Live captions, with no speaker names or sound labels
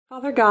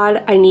Father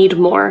God, I need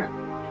more.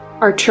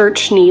 Our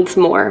church needs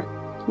more.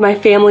 My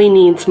family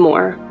needs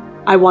more.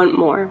 I want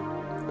more.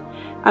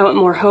 I want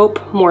more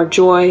hope, more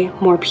joy,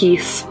 more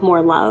peace,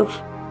 more love.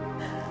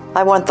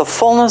 I want the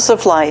fullness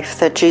of life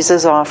that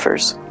Jesus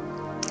offers.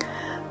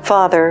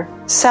 Father,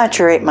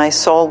 saturate my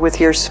soul with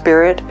your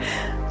Spirit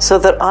so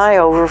that I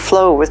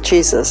overflow with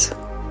Jesus.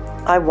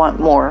 I want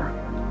more.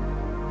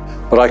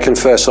 But I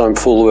confess I'm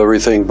full of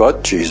everything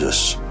but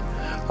Jesus.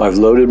 I've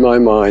loaded my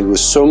mind with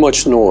so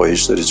much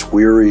noise that it's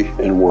weary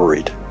and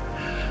worried.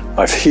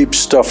 I've heaped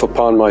stuff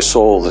upon my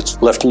soul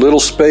that's left little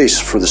space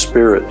for the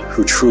Spirit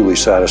who truly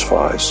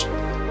satisfies.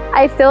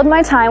 I've filled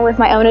my time with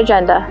my own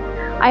agenda.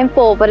 I'm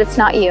full, but it's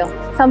not you.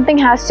 Something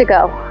has to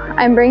go.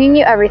 I'm bringing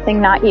you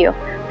everything, not you,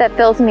 that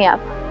fills me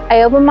up.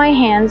 I open my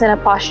hands in a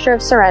posture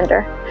of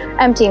surrender.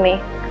 Empty me.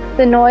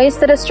 The noise,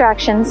 the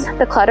distractions,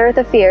 the clutter,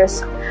 the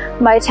fears,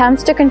 my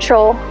attempts to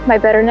control, my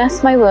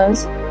bitterness, my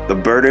wounds, the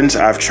burdens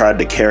I've tried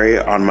to carry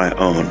on my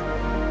own,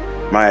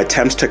 my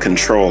attempts to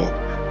control,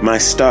 my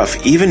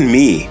stuff, even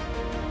me.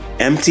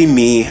 Empty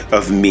me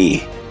of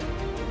me.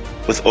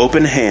 With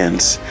open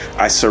hands,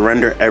 I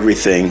surrender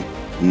everything,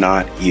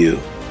 not you.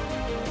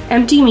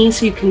 Empty me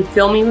so you can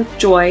fill me with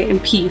joy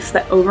and peace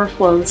that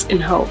overflows in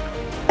hope.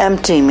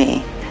 Empty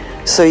me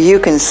so you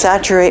can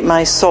saturate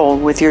my soul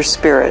with your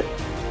Spirit.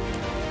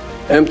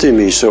 Empty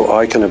me so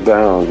I can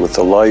abound with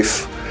the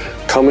life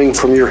coming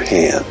from your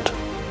hand.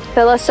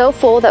 Fill us so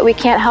full that we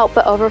can't help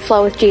but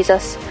overflow with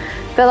Jesus.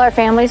 Fill our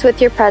families with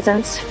your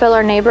presence. Fill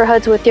our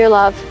neighborhoods with your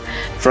love.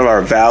 Fill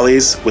our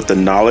valleys with the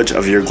knowledge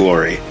of your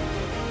glory.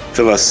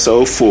 Fill us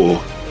so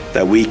full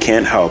that we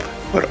can't help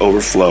but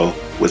overflow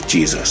with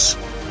Jesus.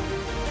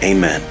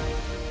 Amen.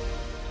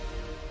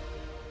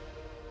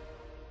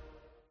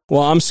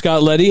 Well, I'm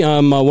Scott Leddy.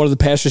 I'm one of the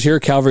pastors here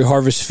at Calvary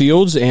Harvest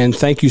Fields, and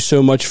thank you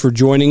so much for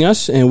joining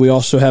us. And we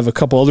also have a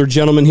couple other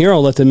gentlemen here.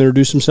 I'll let them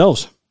introduce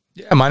themselves.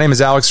 Yeah, my name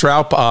is Alex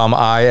Raup.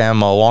 I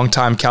am a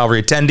longtime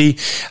Calvary attendee,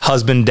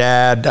 husband,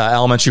 dad,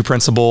 elementary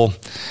principal.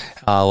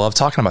 Love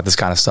talking about this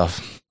kind of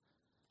stuff.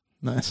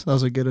 Nice. That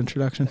was a good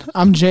introduction.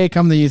 I'm Jake.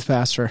 I'm the youth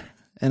pastor,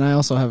 and I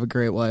also have a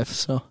great wife.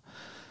 So,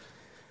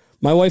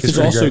 my wife is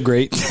also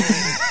great.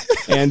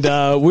 And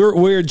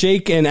we're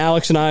Jake and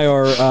Alex and I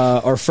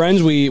are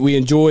friends. We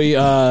enjoy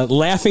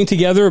laughing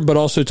together, but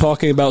also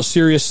talking about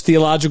serious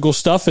theological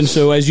stuff. And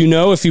so, as you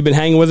know, if you've been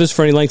hanging with us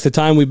for any length of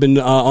time, we've been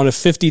on a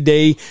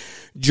 50-day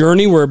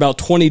journey. We're about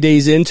 20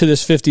 days into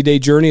this 50-day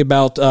journey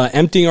about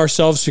emptying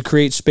ourselves to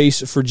create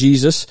space for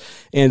Jesus.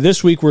 And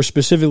this week, we're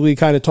specifically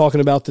kind of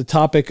talking about the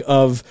topic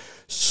of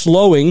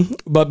slowing.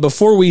 But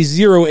before we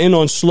zero in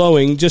on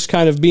slowing, just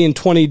kind of being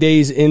 20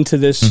 days into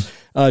this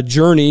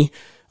journey,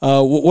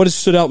 what has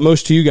stood out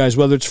most to you guys,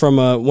 whether it's from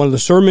one of the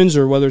sermons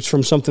or whether it's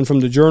from something from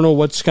the journal?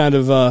 What's kind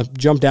of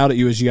jumped out at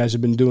you as you guys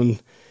have been doing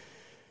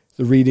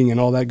the reading and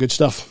all that good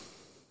stuff?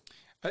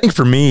 I think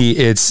for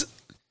me,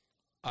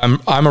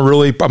 I'm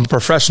a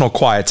professional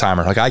quiet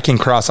timer. Like I can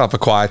cross off a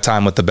quiet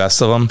time with the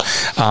best of them.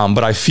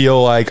 But I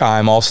feel like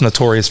I'm also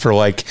notorious for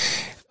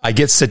I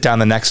sit down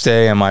the next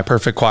day in my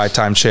perfect quiet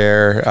time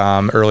chair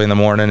early in the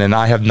morning, and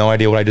I have no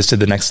idea what I just did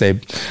the next day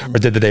or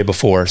did the day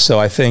before. So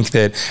I think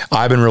that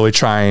I've been really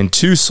trying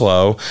to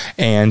slow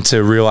and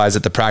to realize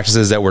that the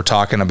practices that we're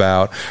talking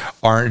about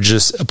aren't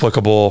just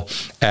applicable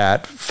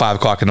at 5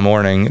 o'clock in the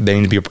morning. They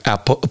need to be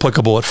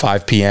applicable at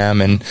 5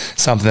 p.m. and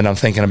something that I'm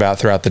thinking about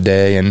throughout the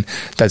day. And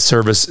that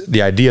service,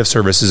 the idea of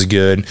service is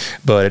good,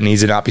 but it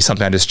needs to not be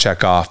something I just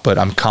check off. But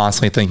I'm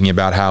constantly thinking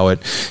about how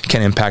it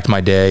can impact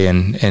my day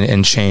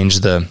and change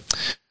the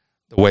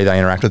way that I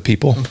interact with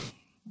people.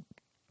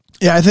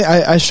 Yeah, I think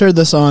I shared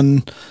this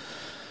on,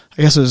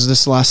 I guess it was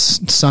this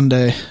last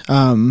Sunday.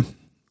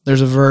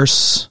 There's a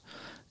verse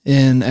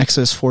in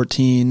Exodus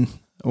 14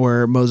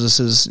 where Moses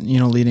is,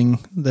 leading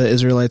the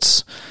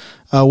Israelites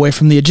away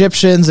from the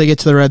Egyptians. They get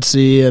to the Red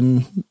Sea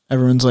and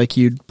everyone's like,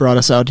 you brought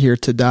us out here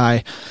to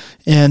die.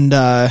 And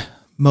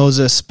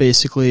Moses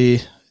basically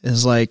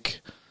is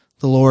like,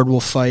 the Lord will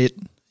fight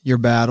your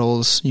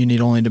battles. You need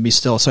only to be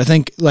still. So I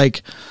think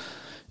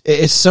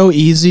it's so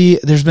easy.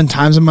 There's been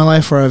times in my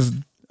life where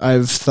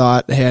I've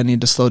thought, hey, I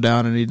need to slow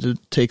down. I need to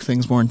take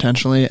things more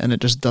intentionally, and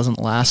it just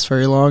doesn't last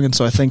very long. And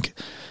so I think,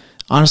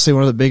 honestly,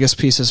 one of the biggest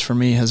pieces for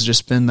me has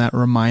just been that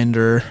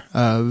reminder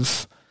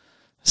of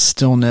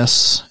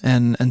stillness.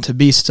 And to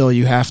be still,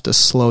 you have to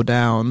slow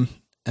down,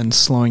 and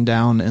slowing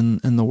down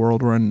in the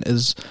world we're in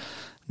is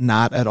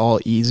not at all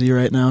easy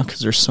right now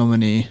because there's so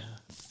many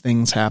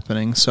things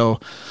happening. So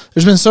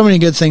there's been so many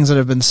good things that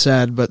have been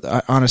said, but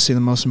honestly, the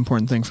most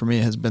important thing for me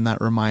has been that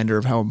reminder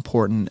of how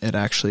important it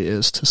actually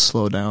is to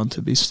slow down,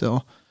 to be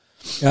still.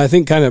 Yeah, I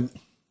think kind of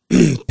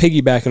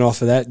piggybacking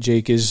off of that,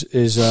 Jake, is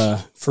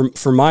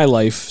for my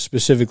life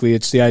specifically,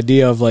 it's the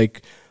idea of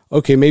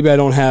okay, maybe I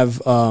don't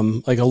have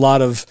a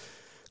lot of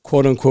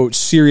quote unquote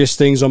serious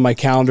things on my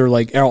calendar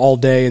all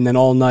day and then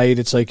all night.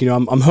 It's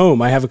I'm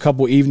home. I have a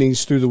couple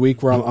evenings through the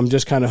week where I'm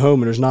just kind of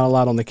home and there's not a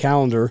lot on the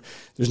calendar.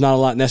 There's not a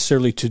lot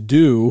necessarily to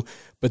do,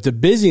 but the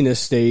busyness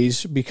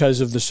stays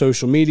because of the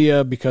social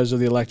media, because of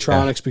the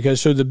electronics,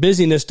 so the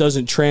busyness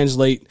doesn't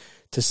translate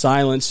to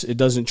silence. It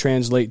doesn't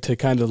translate to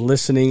kind of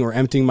listening or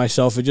emptying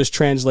myself. It just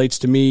translates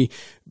to me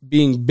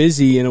being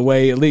busy in a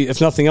way, at least, if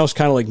nothing else,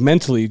 kind of like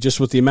mentally, just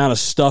with the amount of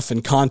stuff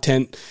and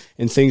content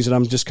and things that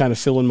I'm just kind of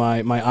filling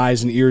my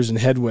eyes and ears and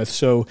head with.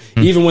 So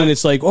even when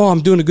it's like, oh, I'm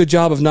doing a good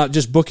job of not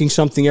just booking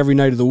something every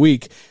night of the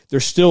week,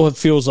 there still it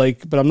feels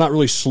like, but I'm not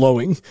really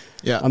slowing.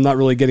 Yeah. I'm not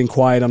really getting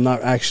quiet. I'm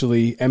not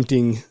actually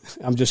emptying.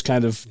 I'm just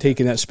kind of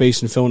taking that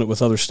space and filling it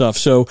with other stuff.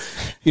 So,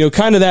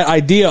 kind of that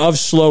idea of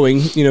slowing,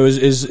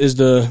 is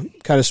the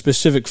kind of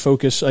specific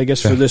focus, I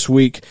guess, for this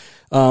week.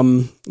 But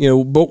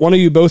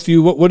both of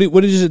you,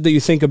 what is it that you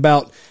think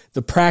about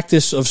the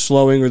practice of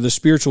slowing or the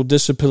spiritual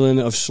discipline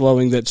of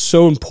slowing that's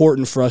so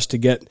important for us to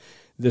get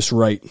this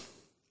right?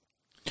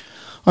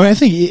 I mean, I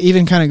think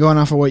even kind of going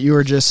off of what you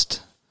were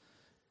just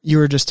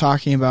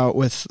talking about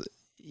with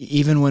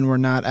even when we're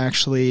not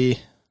actually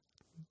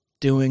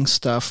doing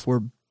stuff,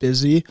 we're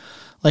busy.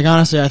 Like,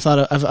 honestly, I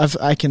thought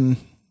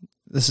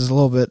this is a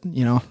little bit,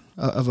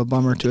 of a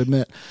bummer to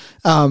admit.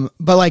 But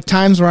like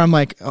times where I'm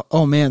like,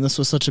 oh man, this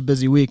was such a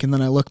busy week. And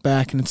then I look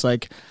back and it's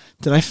like,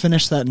 did I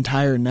finish that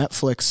entire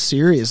Netflix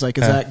series? Like,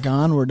 is that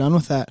gone? We're done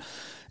with that.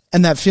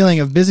 And that feeling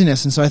of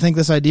busyness. And so I think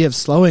this idea of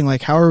slowing,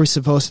 like, how are we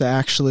supposed to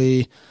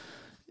actually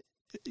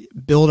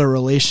build a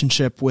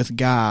relationship with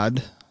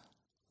God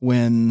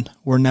when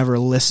we're never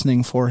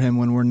listening for him,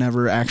 when we're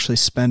never actually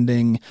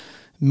spending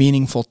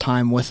meaningful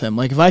time with him?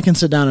 Like, if I can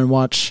sit down and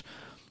watch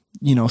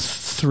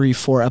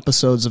 3-4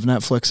 episodes of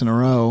Netflix in a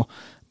row,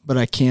 but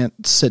I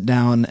can't sit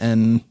down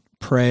and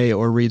pray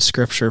or read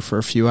scripture for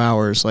a few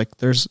hours, like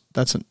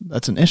that's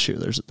an issue.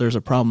 There's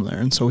a problem there.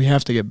 And so we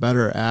have to get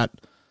better at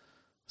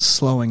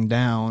slowing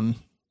down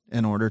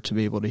in order to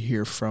be able to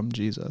hear from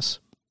Jesus.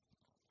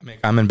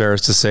 I'm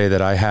embarrassed to say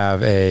that I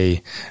have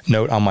a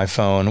note on my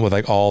phone with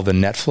like all the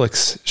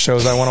Netflix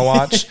shows I want to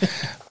watch.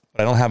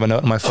 But I don't have a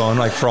note on my phone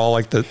like for all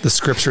like the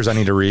scriptures I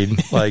need to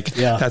read. Like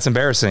that's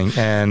embarrassing.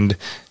 And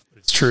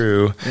it's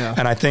true. Yeah.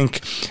 And I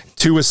think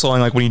too with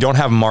slowing, like when you don't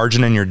have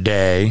margin in your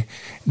day,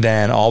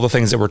 then all the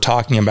things that we're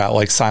talking about,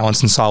 like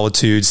silence and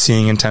solitude,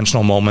 seeing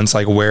intentional moments,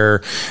 like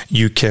where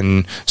you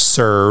can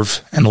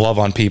serve and love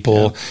on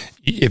people.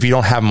 Yeah. If you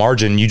don't have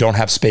margin, you don't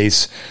have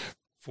space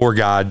for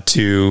God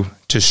to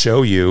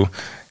show you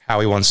how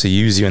he wants to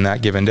use you in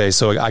that given day.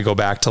 So I go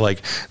back to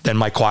like, then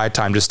my quiet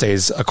time just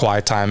stays a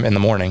quiet time in the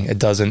morning. It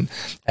doesn't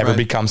ever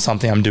become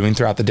something I'm doing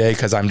throughout the day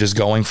because I'm just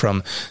going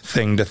from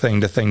thing to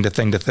thing to thing to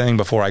thing to thing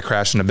before I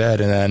crash into bed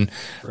and then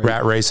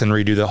rat race and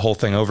redo the whole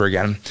thing over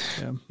again.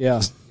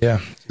 Yeah.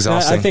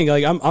 Exhausting. I think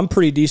like I'm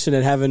pretty decent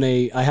at having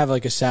I have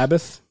like a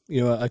Sabbath,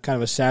 a kind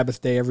of a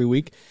Sabbath day every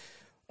week.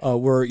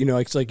 Where,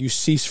 it's like you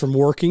cease from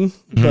working,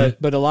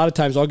 but a lot of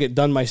times I'll get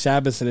done my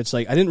Sabbath and it's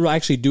like, I didn't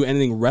actually do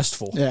anything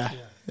restful. Yeah.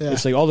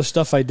 It's like all the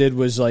stuff I did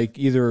was like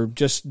either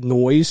just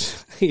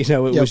noise, it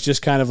was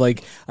just kind of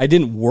like, I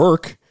didn't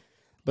work,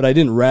 but I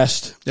didn't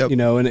rest,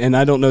 and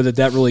I don't know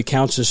that really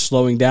counts as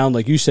slowing down.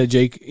 Like you said,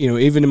 Jake,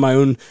 even in my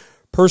own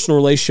personal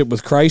relationship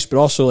with Christ, but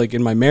also like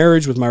in my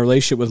marriage, with my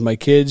relationship with my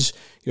kids,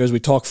 as we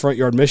talk Front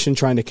Yard Mission,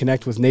 trying to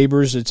connect with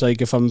neighbors, it's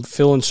like if I'm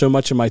filling so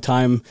much of my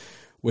time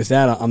with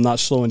that, I'm not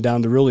slowing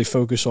down to really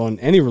focus on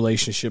any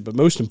relationship, but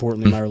most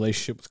importantly, my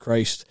relationship with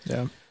Christ.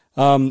 Yeah.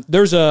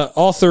 There's a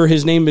author,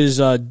 his name is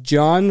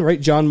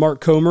John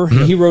Mark Comer.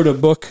 He wrote a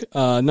book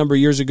a number of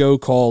years ago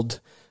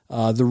called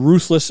The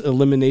Ruthless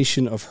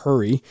Elimination of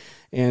Hurry.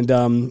 And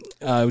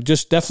I would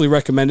just definitely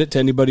recommend it to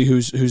anybody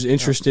who's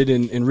interested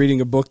in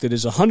reading a book that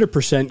is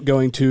 100%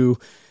 going to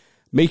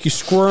make you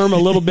squirm a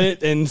little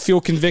bit and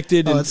feel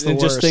convicted and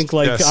just think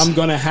like, I'm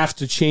going to have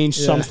to change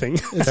something.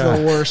 It's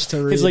the worst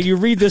to read. It's like you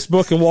read this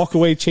book and walk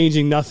away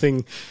changing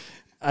nothing.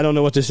 I don't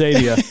know what to say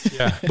to you.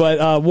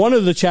 But one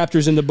of the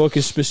chapters in the book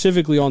is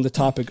specifically on the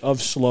topic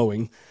of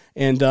slowing.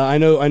 And I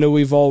know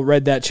we've all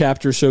read that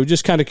chapter, so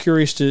just kind of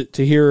curious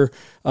to hear,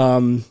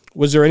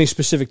 was there any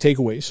specific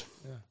takeaways?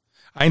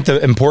 I think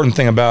the important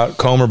thing about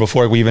Comer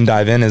before we even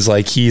dive in is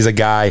like he's a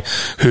guy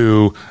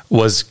who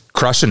was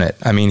crushing it.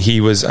 I mean,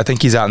 I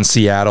think he's out in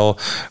Seattle,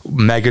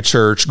 mega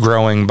church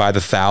growing by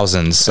the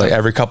thousands, like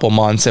every couple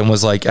months, and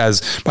was like,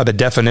 as by the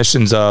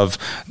definitions of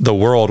the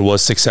world,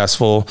 was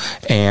successful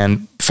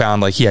and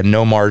found like he had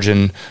no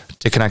margin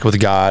to connect with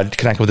God,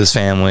 connect with his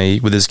family,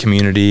 with his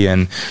community.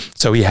 And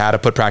so he had to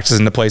put practices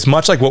into place,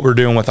 much like what we're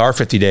doing with our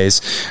 50 days,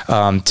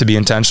 to be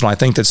intentional. I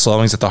think that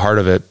slowing's at the heart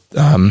of it.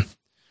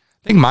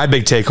 I think my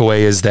big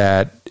takeaway is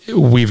that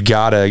we've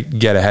got to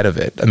get ahead of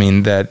it. I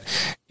mean, that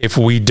if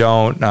we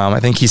don't, I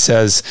think he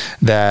says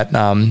that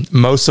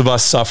most of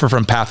us suffer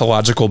from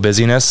pathological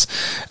busyness,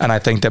 and I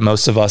think that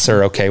most of us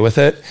are okay with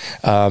it.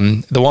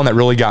 The one that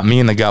really got me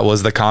in the gut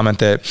was the comment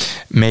that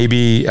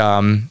maybe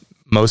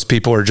most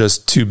people are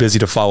just too busy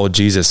to follow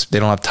Jesus. They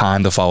don't have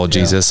time to follow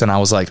Jesus. And I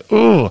was like,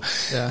 ooh,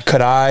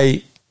 could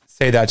I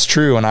say that's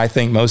true? And I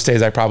think most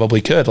days I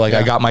probably could. Like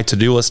I got my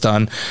to-do list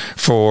done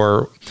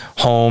for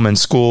home and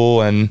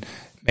school and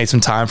made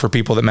some time for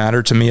people that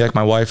matter to me, like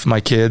my wife,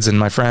 my kids, and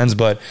my friends.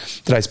 But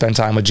did I spend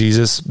time with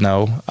Jesus?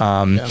 No.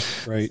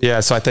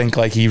 So I think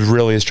like he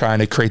really is trying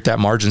to create that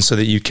margin so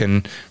that you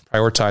can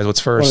prioritize what's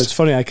first. Well, it's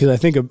funny because I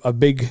think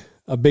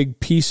a big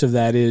piece of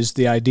that is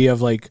the idea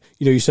of like,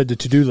 you said the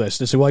to-do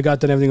list. I said, well, I got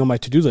done everything on my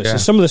to-do list. Yeah.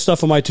 And some of the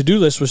stuff on my to-do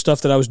list was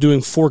stuff that I was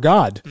doing for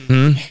God.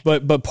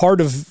 Mm-hmm. But part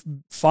of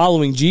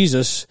following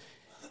Jesus,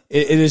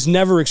 it is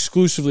never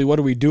exclusively what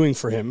are we doing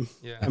for him.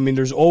 Yeah. I mean,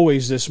 there's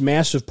always this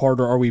massive part,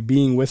 or are we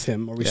being with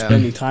him? Are we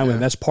spending time with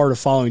him? That's part of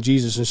following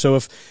Jesus. And so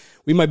if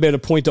we might be able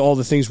to point to all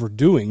the things we're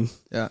doing,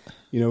 or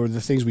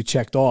the things we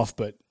checked off,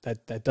 but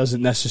that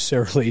doesn't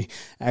necessarily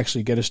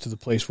actually get us to the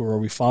place where are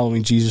we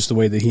following Jesus the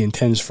way that he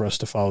intends for us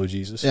to follow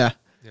Jesus. Yeah,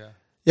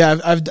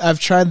 I've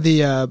tried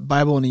the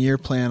Bible in a Year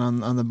plan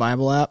on the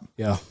Bible app.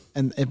 Yeah.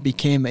 And it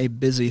became a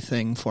busy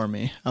thing for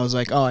me. I was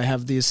like, I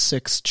have these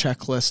 6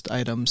 checklist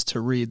items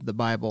to read the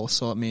Bible,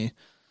 so let me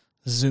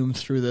zoom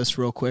through this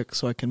real quick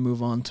so I can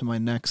move on to my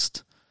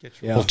next.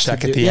 We'll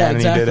check at the end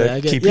exactly. and you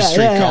did it. Keep your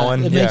streak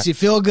going. It makes you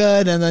feel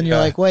good, and then you're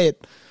like, wait.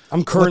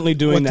 I'm currently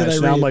doing that,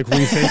 so now I'm like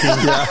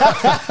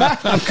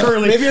rethinking. I'm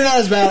currently. Maybe you're not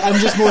as bad. I'm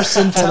just more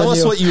sinful. Tell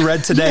us what you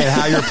read today and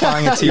how you're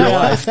applying it to your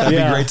life. That'd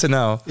be great to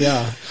know.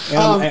 Yeah.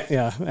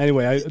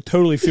 Anyway, I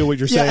totally feel what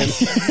you're saying.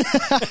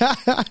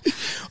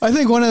 I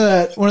think one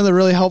of the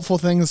really helpful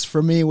things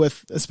for me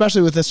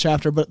especially with this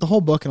chapter, but the whole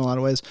book in a lot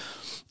of ways,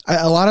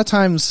 a lot of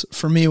times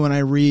for me when I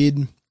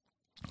read,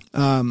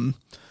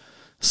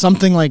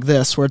 something like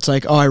this, where it's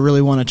like, I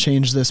really want to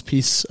change this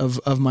piece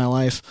of my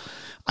life.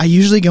 I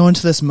usually go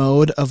into this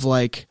mode of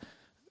like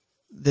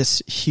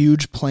this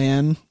huge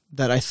plan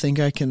that I think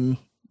I can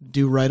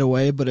do right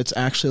away, but it's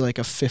actually like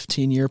a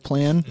 15-year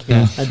plan.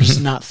 Yeah. I'm just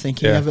not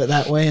thinking of it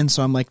that way. And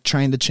so I'm like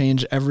trying to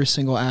change every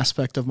single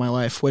aspect of my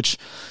life, which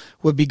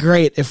would be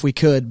great if we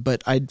could,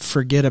 but I'd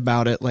forget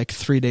about it like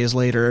 3 days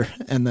later.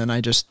 And then I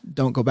just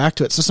don't go back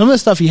to it. So some of the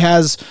stuff he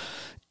has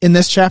in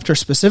this chapter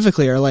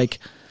specifically are like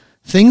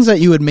things that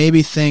you would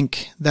maybe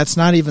think that's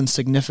not even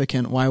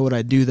significant. Why would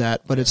I do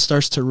that? But it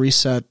starts to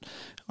reset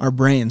our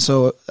brain.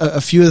 So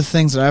a few of the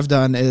things that I've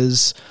done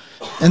is,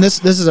 and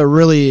this is a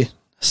really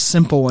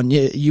simple one.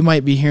 You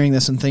might be hearing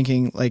this and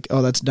thinking like,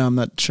 that's dumb.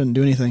 That shouldn't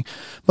do anything.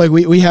 Like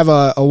we have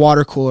a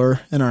water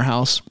cooler in our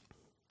house,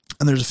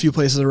 and there's a few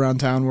places around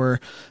town where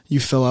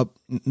you fill up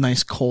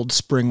nice cold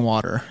spring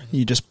water.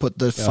 You just put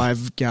the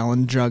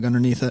 5-gallon jug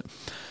underneath it.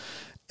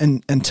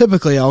 And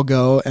typically I'll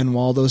go, and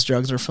while those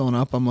jugs are filling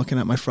up, I'm looking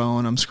at my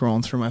phone, I'm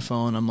scrolling through my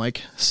phone, I'm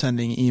like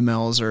sending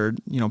emails or,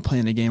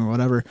 playing a game or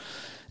whatever.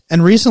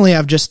 And recently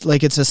I've just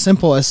like, it's as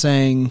simple as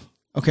saying,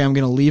 okay, I'm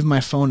going to leave my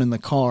phone in the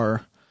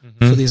car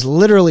for these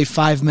literally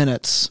 5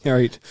 minutes.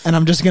 Right. And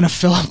I'm just going to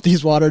fill up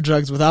these water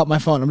jugs without my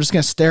phone. I'm just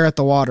going to stare at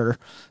the water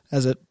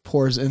as it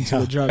pours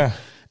into the jug. Yeah.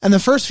 And the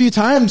first few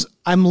times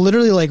I'm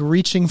literally like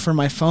reaching for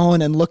my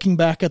phone and looking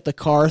back at the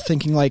car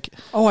thinking like,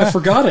 I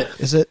forgot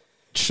it.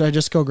 Should I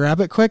just go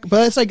grab it quick?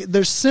 But it's like,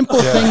 there's simple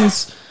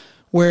things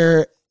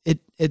where it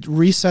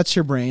resets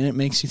your brain. It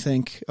makes you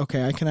think,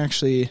 okay, I can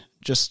actually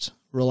just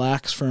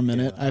relax for a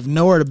minute. I have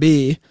nowhere to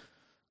be,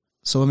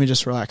 so let me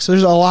just relax. So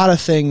there's a lot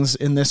of things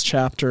in this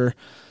chapter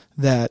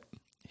that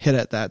hit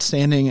at that.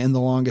 Standing in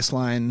the longest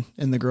line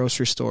in the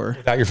grocery store.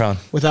 Without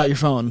your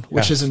phone,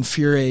 which is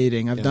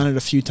infuriating. I've done it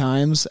a few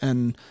times,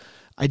 and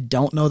I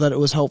don't know that it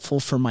was helpful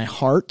for my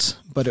heart,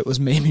 but it was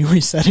maybe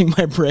resetting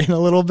my brain a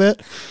little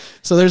bit.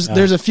 So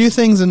there's a few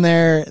things in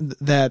there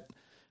that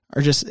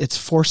are just, it's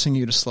forcing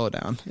you to slow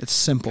down. It's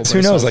simple.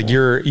 Who knows? Like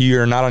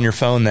you're not on your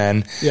phone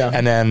then,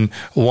 and then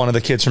one of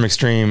the kids from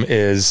Extreme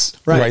is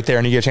right there,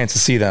 and you get a chance to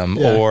see them,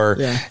 or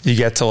you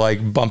get to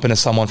like bump into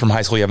someone from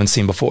high school you haven't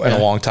seen before in a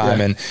long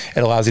time, and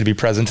it allows you to be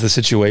present to the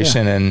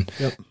situation. And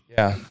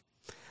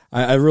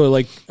I really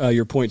like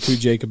your point too,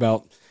 Jake,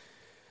 about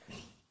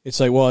it's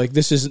like, well, like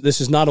this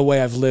is not a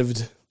way I've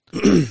lived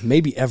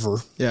maybe ever.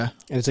 Yeah.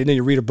 And it's like, then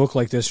you read a book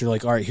like this and you're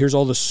like, all right, here's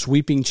all the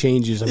sweeping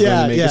changes I'm going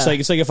to make. Yeah.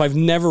 It's like if I've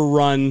never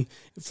run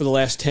for the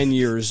last 10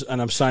 years and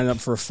I'm signing up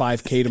for a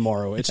 5K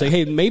tomorrow, it's like,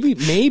 hey,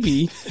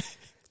 maybe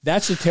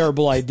that's a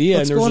terrible idea.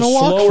 And there's a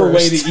slower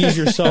way to ease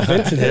yourself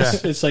into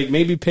this. It's like,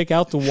 maybe pick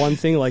out the one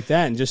thing like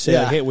that and just say,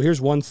 like, hey, well,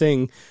 here's one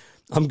thing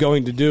I'm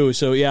going to do.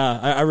 So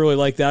I really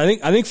like that.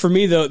 I think for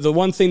me, the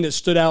one thing that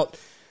stood out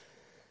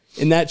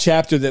in that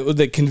chapter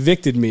that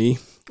convicted me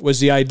was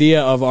the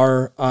idea of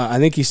our, I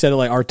think he said it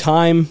like, our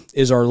time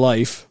is our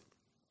life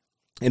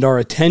and our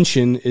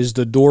attention is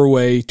the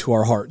doorway to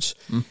our hearts.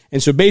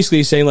 And so basically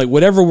he's saying like,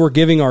 whatever we're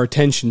giving our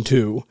attention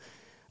to,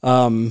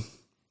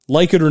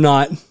 like it or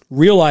not,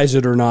 realize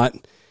it or not,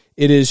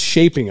 it is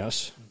shaping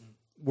us.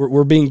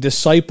 We're being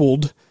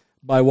discipled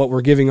by what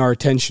we're giving our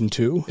attention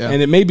to. Yeah.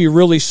 And it may be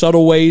really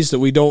subtle ways that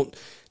we don't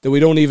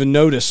even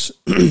notice,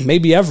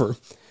 maybe ever.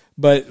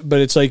 But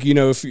it's like,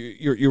 if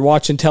you're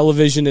watching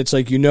television, it's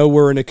like,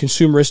 we're in a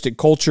consumeristic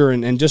culture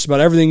and just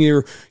about everything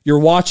you're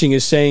watching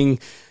is saying,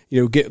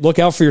 look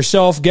out for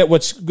yourself, get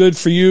what's good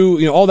for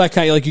you, all that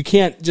kind of, like, you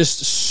can't just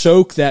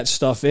soak that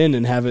stuff in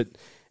and have it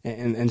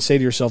and say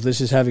to yourself,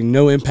 this is having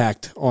no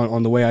impact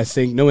on the way I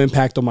think, no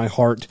impact on my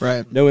heart,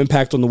 right. No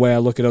impact on the way I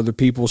look at other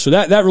people. So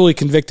that really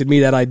convicted me,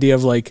 that idea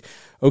of like,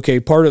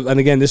 okay, and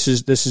again, this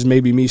is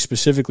maybe me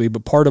specifically,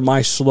 but part of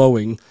my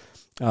slowing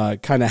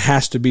kind of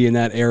has to be in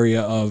that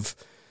area of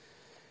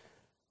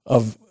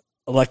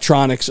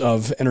electronics,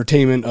 of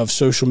entertainment, of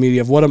social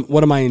media, of what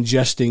am I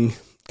ingesting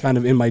kind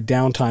of in my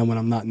downtime when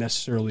I'm not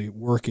necessarily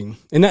working.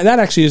 And that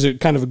actually is a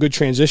kind of a good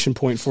transition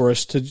point for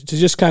us to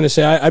just kind of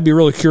say, I'd be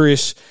really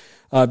curious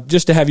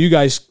just to have you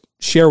guys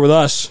share with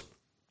us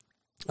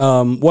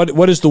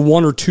what is the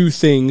one or two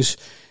things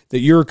that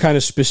you're kind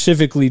of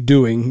specifically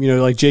doing. You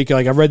know, like Jake,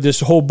 like I've read this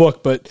whole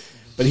book, but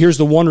here's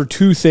the one or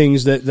two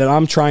things that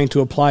I'm trying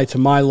to apply to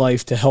my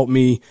life to help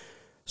me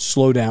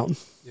slow down.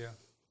 Yeah.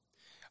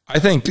 I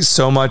think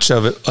so much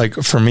of it, like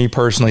for me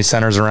personally,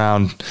 centers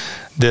around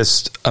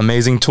this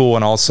amazing tool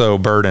and also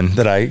burden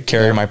that I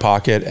carry in my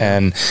pocket.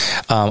 And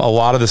a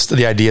lot of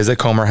the ideas that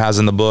Comer has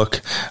in the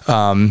book,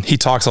 he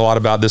talks a lot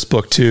about this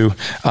book too,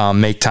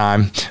 Make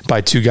Time, by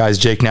two guys,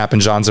 Jake Knapp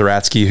and John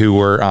Zaratsky, who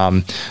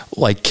were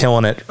like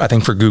killing it, I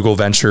think, for Google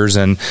Ventures,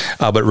 and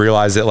but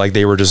realized that like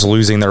they were just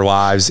losing their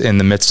lives in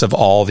the midst of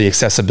all the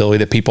accessibility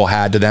that people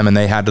had to them and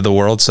they had to the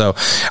world. So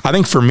I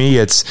think for me,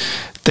 it's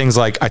things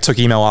like I took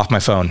email off my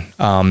phone.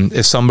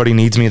 If somebody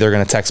needs me, they're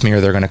going to text me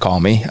or they're going to call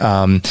me.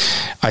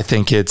 I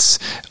think it's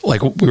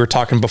like we were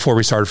talking before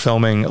we started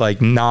filming,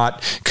 like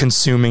not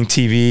consuming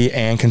TV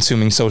and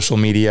consuming social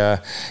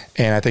media.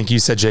 And I think you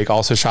said, Jake,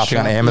 also shopping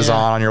on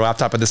Amazon on your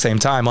laptop at the same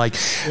time. Like,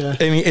 I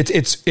mean,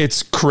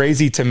 it's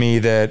crazy to me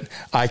that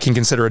I can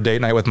consider a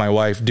date night with my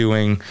wife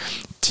doing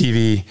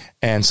TV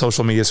and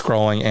social media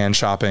scrolling and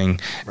shopping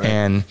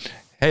and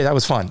hey, that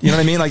was fun. You know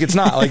what I mean? Like, it's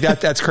not like that.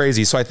 That's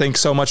crazy. So I think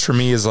so much for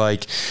me is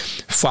like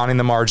finding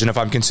the margin. If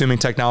I'm consuming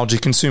technology,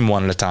 consume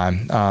one at a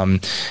time.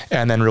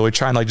 And then really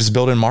trying to like just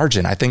build in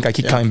margin. I think I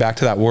keep coming back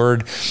to that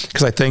word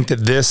because I think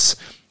that this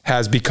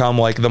has become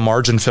like the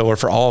margin filler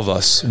for all of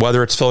us,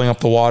 whether it's filling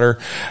up the water,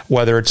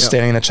 whether it's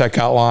standing in the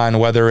checkout line,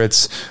 whether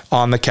it's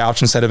on the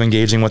couch instead of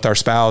engaging with our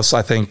spouse.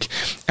 I think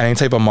any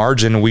type of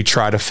margin, we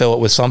try to fill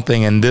it with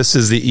something. And this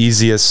is the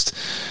easiest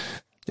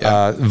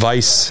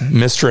vice,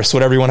 mistress,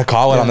 whatever you want to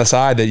call it on the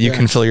side that you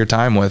can fill your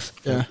time with.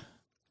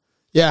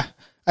 Yeah.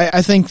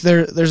 I think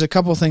there's a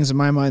couple things in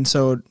my mind.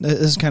 So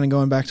this is kind of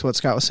going back to what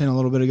Scott was saying a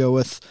little bit ago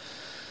with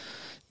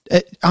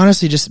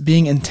honestly just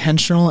being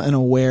intentional and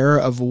aware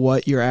of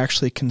what you're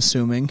actually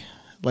consuming.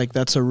 Like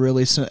that's a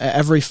really,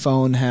 every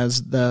phone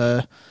has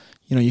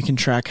you can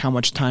track how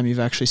much time you've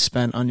actually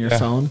spent on your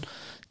phone.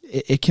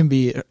 It can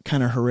be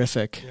kind of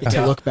horrific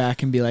to look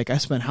back and be like, I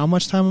spent how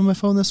much time on my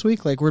phone this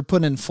week? Like we're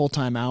putting in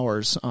full-time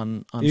hours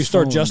on you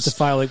start phones.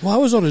 Justify like, well, I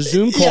was on a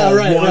Zoom call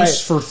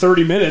once for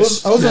 30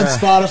 minutes. I was on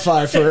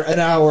Spotify for an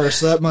hour,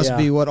 so that must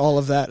be what all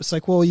of that. It's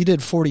like, well, you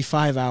did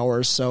 45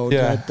 hours, so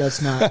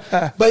that's not.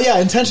 But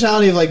yeah,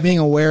 intentionality of like being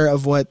aware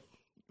of what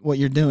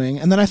you're doing.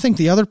 And then I think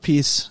the other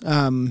piece,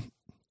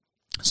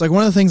 it's like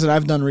one of the things that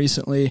I've done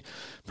recently,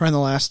 probably in the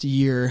last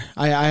year,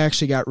 I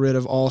actually got rid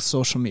of all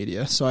social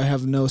media. So I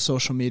have no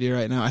social media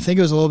right now. I think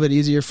it was a little bit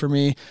easier for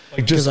me.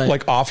 Like just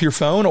like off your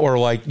phone or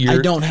like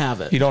I don't have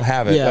it. You don't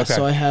have it. Yeah. Okay.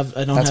 So I don't have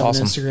an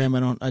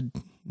Instagram.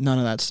 None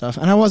of that stuff.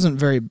 And I wasn't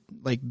very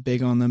like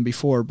big on them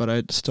before, but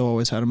I still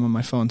always had them on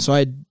my phone. So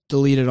I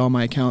deleted all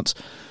my accounts.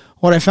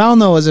 What I found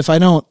though is if I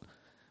don't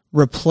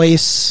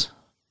replace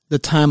the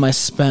time I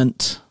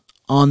spent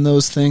on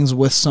those things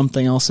with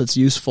something else that's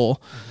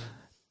useful,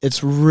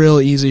 it's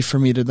real easy for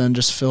me to then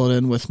just fill it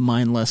in with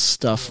mindless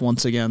stuff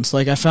once again. So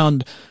like I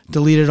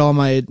deleted all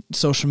my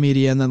social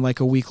media, and then like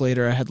a week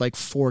later I had like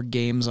 4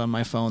 games on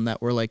my phone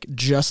that were like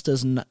just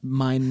as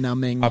mind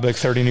numbing. I'll be like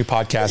 30 new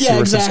podcasts you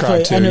were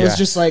subscribed to. And it was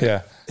just like,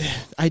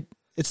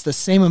 it's the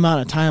same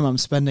amount of time I'm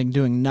spending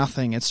doing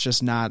nothing. It's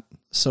just not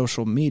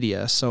social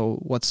media. So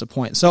what's the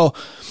point? So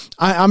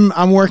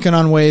I'm working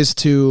on ways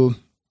to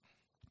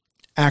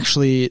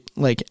actually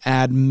like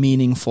add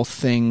meaningful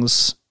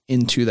things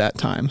into that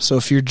time. So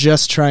if you're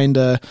just trying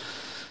to,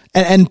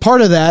 and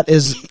part of that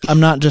is I'm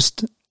not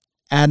just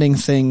adding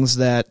things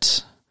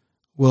that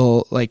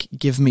will like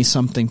give me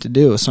something to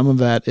do. Some of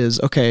that is,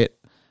 okay,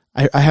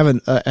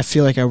 I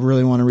feel like I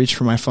really want to reach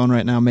for my phone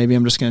right now. Maybe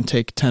I'm just going to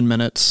take 10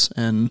 minutes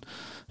and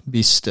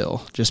be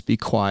still, just be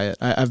quiet.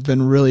 I've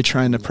been really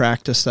trying to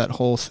practice that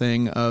whole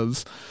thing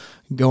of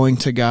going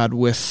to God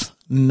with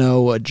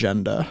no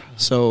agenda.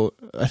 So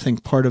I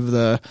think part of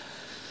the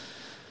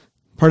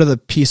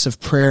piece of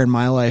prayer in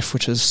my life,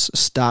 which has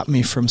stopped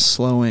me from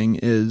slowing,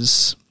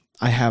 is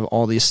I have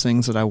all these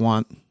things that I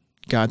want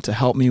God to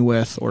help me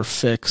with or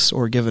fix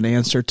or give an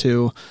answer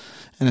to.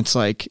 And it's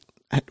like,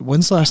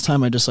 when's the last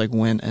time I just like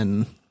went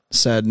and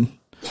said,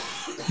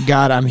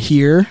 God, I'm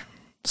here.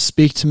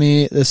 Speak to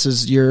me. This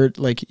is your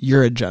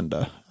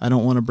agenda. I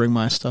don't want to bring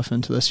my stuff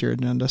into your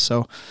agenda.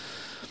 So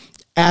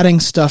adding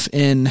stuff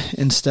in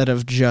instead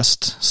of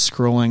just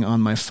scrolling on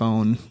my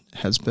phone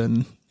has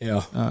been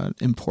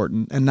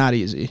important and not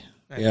easy.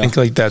 I think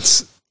like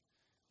that's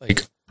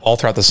like all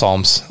throughout the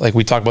Psalms. Like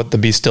we talk about the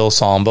be still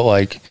Psalm, but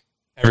like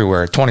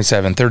everywhere,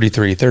 27,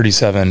 33,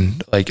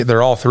 37, like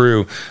they're all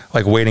through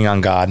like waiting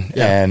on God.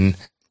 Yeah. And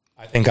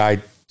I think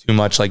I too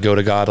much like go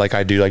to God like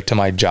I do like to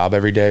my job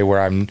every day,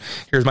 where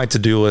here's my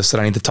to-do list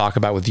that I need to talk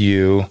about with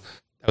you.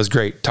 That was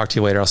great. Talk to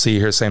you later. I'll see you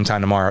here same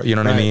time tomorrow. You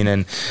know what I mean?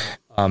 And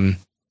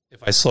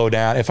if I slow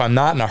down, if I'm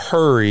not in a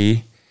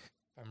hurry,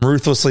 I'm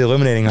ruthlessly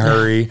eliminating a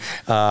hurry,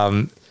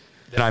 then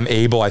I'm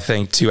able, I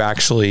think, to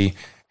actually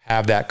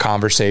have that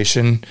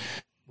conversation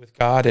with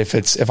God.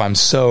 If I'm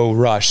so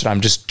rushed and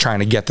I'm just trying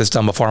to get this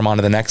done before I'm on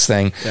to the next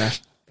thing,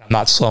 I'm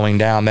not slowing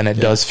down, then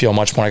it does feel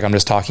much more like I'm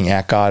just talking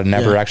at God and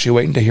never actually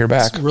waiting to hear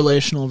back. It's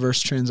relational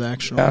versus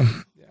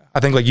transactional. I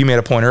think like you made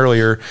a point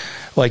earlier,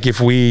 like if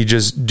we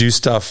just do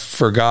stuff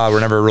for God, we're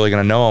never really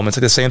going to know him. It's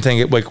like the same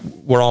thing. Like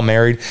we're all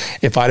married.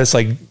 If I just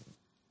like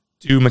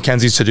do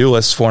Mackenzie's to-do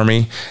list for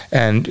me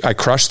and I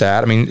crush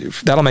that, I mean,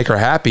 that'll make her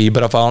happy.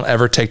 But if I don't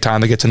ever take time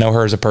to get to know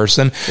her as a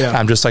person,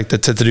 I'm just like the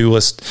to-do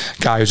list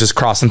guy who's just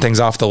crossing things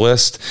off the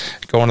list,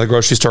 going to the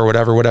grocery store,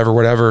 whatever.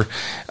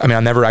 I mean,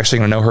 I'm never actually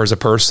going to know her as a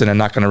person and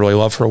not going to really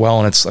love her well.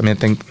 And it's, I mean, I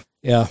think.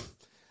 Yeah,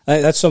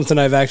 that's something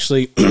I've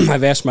actually,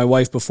 I've asked my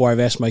wife before. I've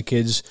asked my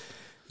kids,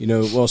 you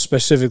know, well,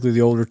 specifically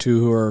the older two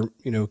who are,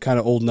 you know, kind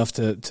of old enough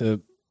to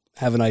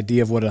have an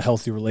idea of what a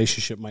healthy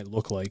relationship might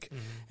look like. Mm-hmm.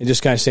 And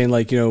just kind of saying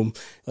like, you know,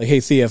 like,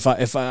 hey, Thea,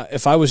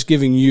 if I was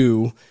giving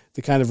you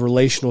the kind of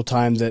relational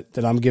time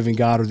that I'm giving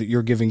God or that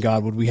you're giving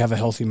God, would we have a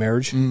healthy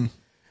marriage? You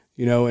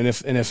know, and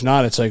if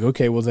not, it's like,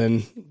 okay, well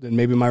then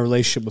maybe my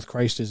relationship with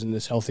Christ isn't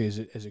as healthy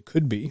as it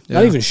could be.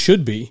 Not even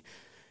should be.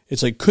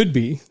 It's like, could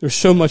be. There's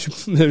so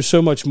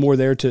much more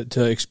there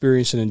to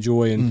experience and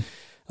enjoy. And,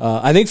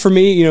 I think for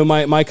me, you know,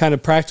 my kind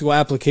of practical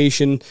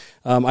application,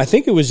 I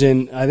think it was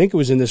in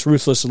this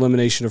ruthless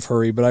elimination of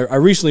hurry, but I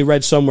recently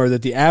read somewhere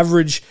that the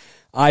average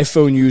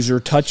iPhone user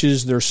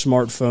touches their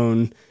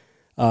smartphone,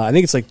 I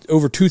think it's like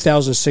over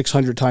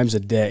 2,600 times a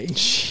day.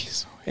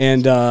 Jeez.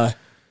 And I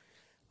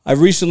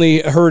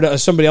recently heard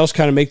somebody else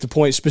kind of make the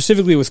point,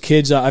 specifically with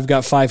kids. I've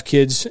got 5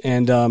 kids,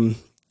 and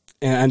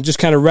I'm just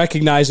kind of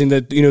recognizing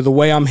that, you know, the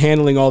way I'm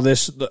handling all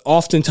this,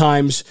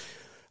 oftentimes,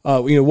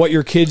 you know, what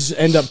your kids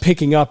end up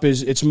picking up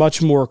is it's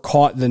much more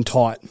caught than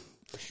taught.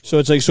 So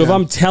it's like, if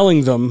I'm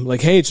telling them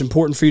like, hey, it's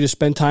important for you to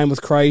spend time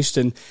with Christ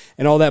and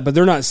all that, but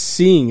they're not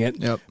seeing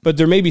it, but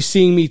they're maybe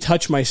seeing me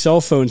touch my cell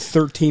phone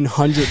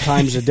 1,300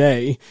 times a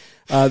day.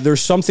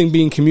 There's something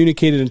being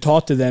communicated and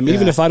taught to them,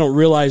 even if I don't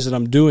realize that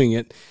I'm doing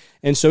it.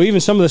 And so even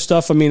some of the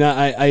stuff, I mean,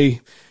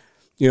 I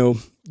you know,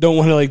 don't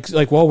want to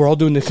like, well, we're all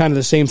doing the kind of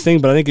the same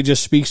thing, but I think it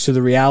just speaks to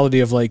the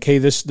reality of like, hey,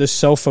 this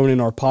cell phone in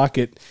our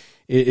pocket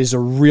is a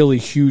really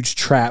huge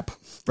trap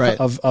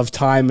of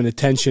time and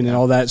attention and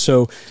all that.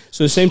 So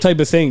the same type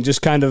of thing,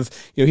 just kind of,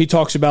 you know, he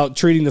talks about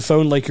treating the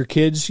phone like your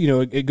kids. You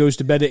know, it goes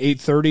to bed at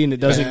 8:30 and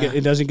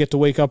it doesn't get to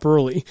wake up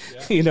early.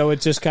 Yeah. You know,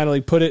 it's just kind of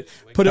like put it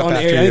on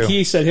air. I think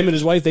he said him and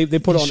his wife they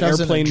put it on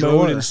airplane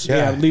mode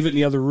and leave it in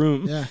the other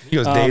room. Yeah. He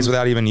goes days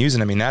without even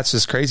using it. I mean, that's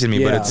just crazy to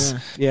me. But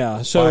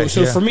it's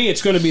So for me,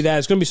 it's going to be that.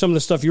 It's going to be some of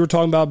the stuff you were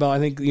talking about I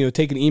think, you know,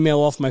 taking email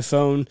off my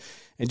phone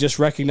and just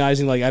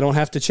recognizing like I don't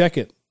have to check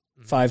it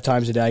 5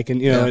 times a day. I can,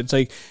 you know, it's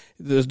like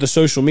the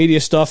social media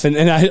stuff. And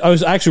I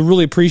was actually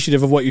really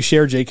appreciative of what you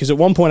shared, Jake, because at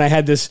one point I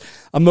had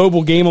a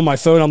mobile game on my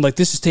phone. I'm like,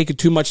 this is taking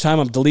too much time.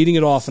 I'm deleting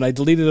it off. And I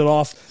deleted it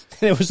off.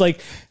 And it was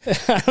like,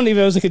 it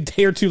was like a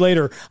day or two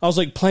later, I was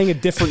like playing a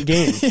different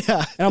game.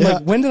 And I'm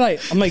like, when did I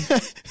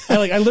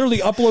literally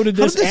uploaded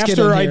this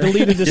after I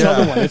deleted this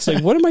other one. It's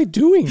like, what am I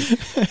doing?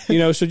 You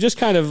know, so just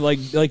kind of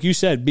like you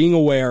said, being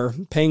aware,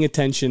 paying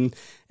attention,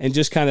 and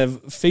just kind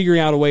of figuring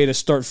out a way to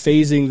start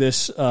phasing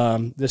this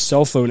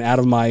cell phone out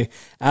of my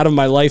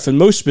life, and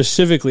most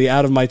specifically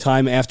out of my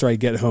time after I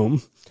get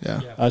home.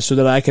 So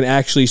that I can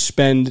actually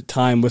spend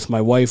time with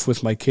my wife,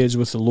 with my kids,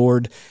 with the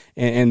Lord,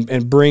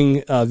 and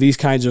bring these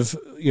kinds of,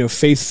 you know,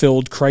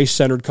 faith-filled,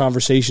 Christ-centered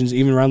conversations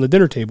even around the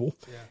dinner table,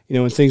 you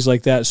know, and things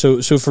like that.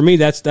 So for me,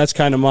 that's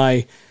kind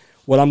of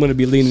what I'm going to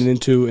be leaning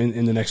into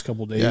in the next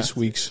couple of days,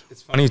 weeks.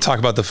 It's funny you talk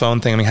about the phone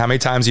thing. I mean, how many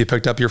times you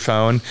picked up your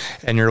phone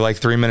and you're like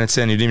 3 minutes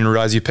in, you didn't even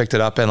realize you picked it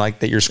up and like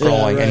that you're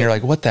scrolling and you're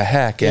like, what the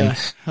heck? And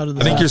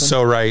I think you're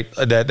so right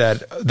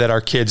that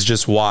our kids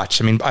just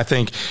watch. I mean, I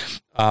think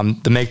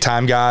the Make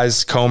Time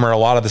guys, Comer, a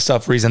lot of the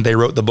stuff, reason they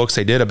wrote the books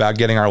they did about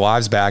getting our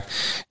lives back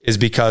is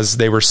because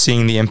they were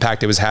seeing the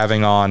impact it was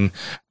having on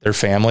their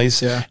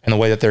families and the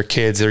way that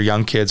their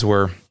young kids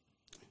were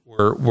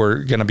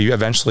going to be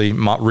eventually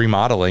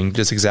remodeling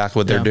just exactly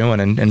what they're doing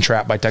and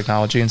trapped by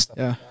technology and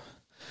stuff.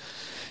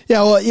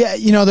 Well,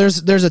 you know,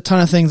 there's a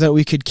ton of things that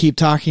we could keep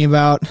talking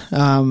about.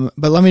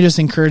 But let me just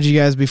encourage you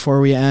guys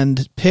before we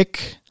end,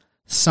 pick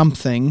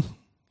something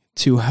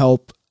to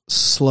help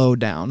slow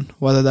down,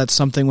 whether that's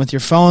something with your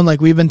phone, like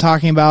we've been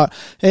talking about.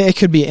 It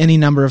could be any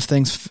number of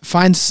things.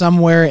 Find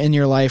somewhere in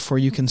your life where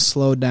you can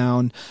slow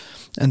down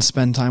and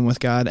spend time with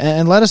God,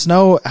 and let us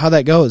know how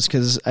that goes.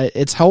 'Cause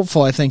it's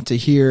helpful, I think, to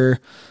hear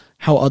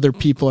how other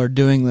people are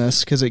doing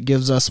this, because it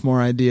gives us more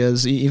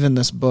ideas. Even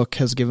this book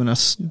has given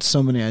us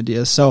so many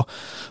ideas. So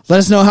let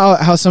us know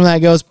how some of that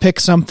goes. Pick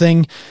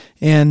something.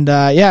 And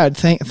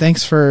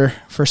thanks for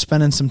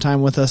spending some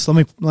time with us.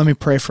 Let me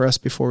pray for us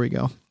before we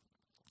go.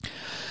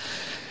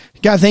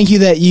 God, thank you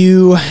that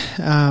you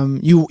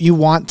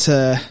want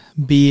to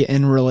be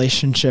in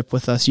relationship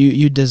with us.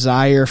 You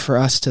desire for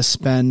us to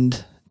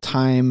spend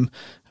time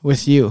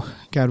with you.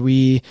 God,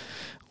 we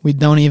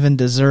don't even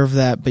deserve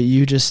that, but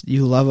you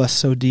love us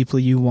so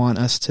deeply. You want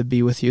us to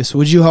be with you. So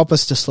would you help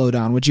us to slow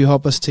down? Would you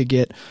help us to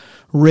get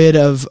rid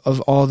of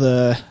all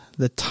the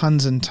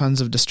tons and tons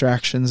of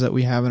distractions that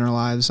we have in our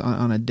lives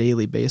on a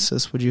daily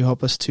basis? Would you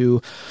help us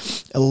to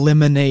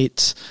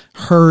eliminate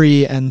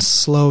hurry and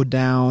slow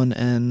down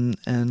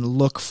and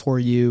look for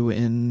you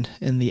in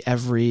the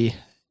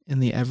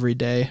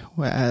everyday?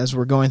 As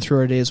we're going through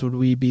our days, would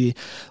we be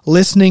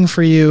listening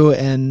for you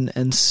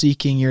and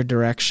seeking your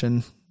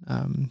direction?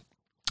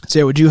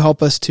 Would you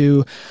help us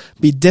to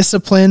be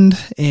disciplined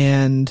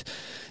and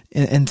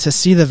to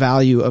see the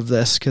value of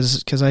this?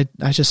 Because I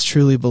just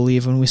truly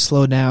believe when we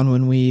slow down,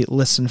 when we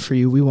listen for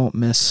you, we won't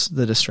miss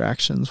the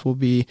distractions. We'll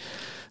be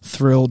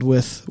thrilled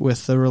with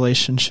the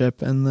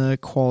relationship and the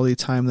quality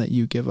time that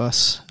you give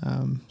us.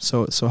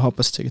 So help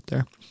us to get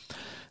there.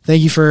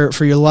 Thank you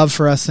for your love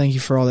for us. Thank you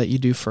for all that you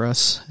do for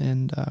us.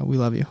 And we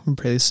love you. We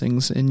pray these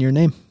things in your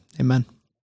name. Amen.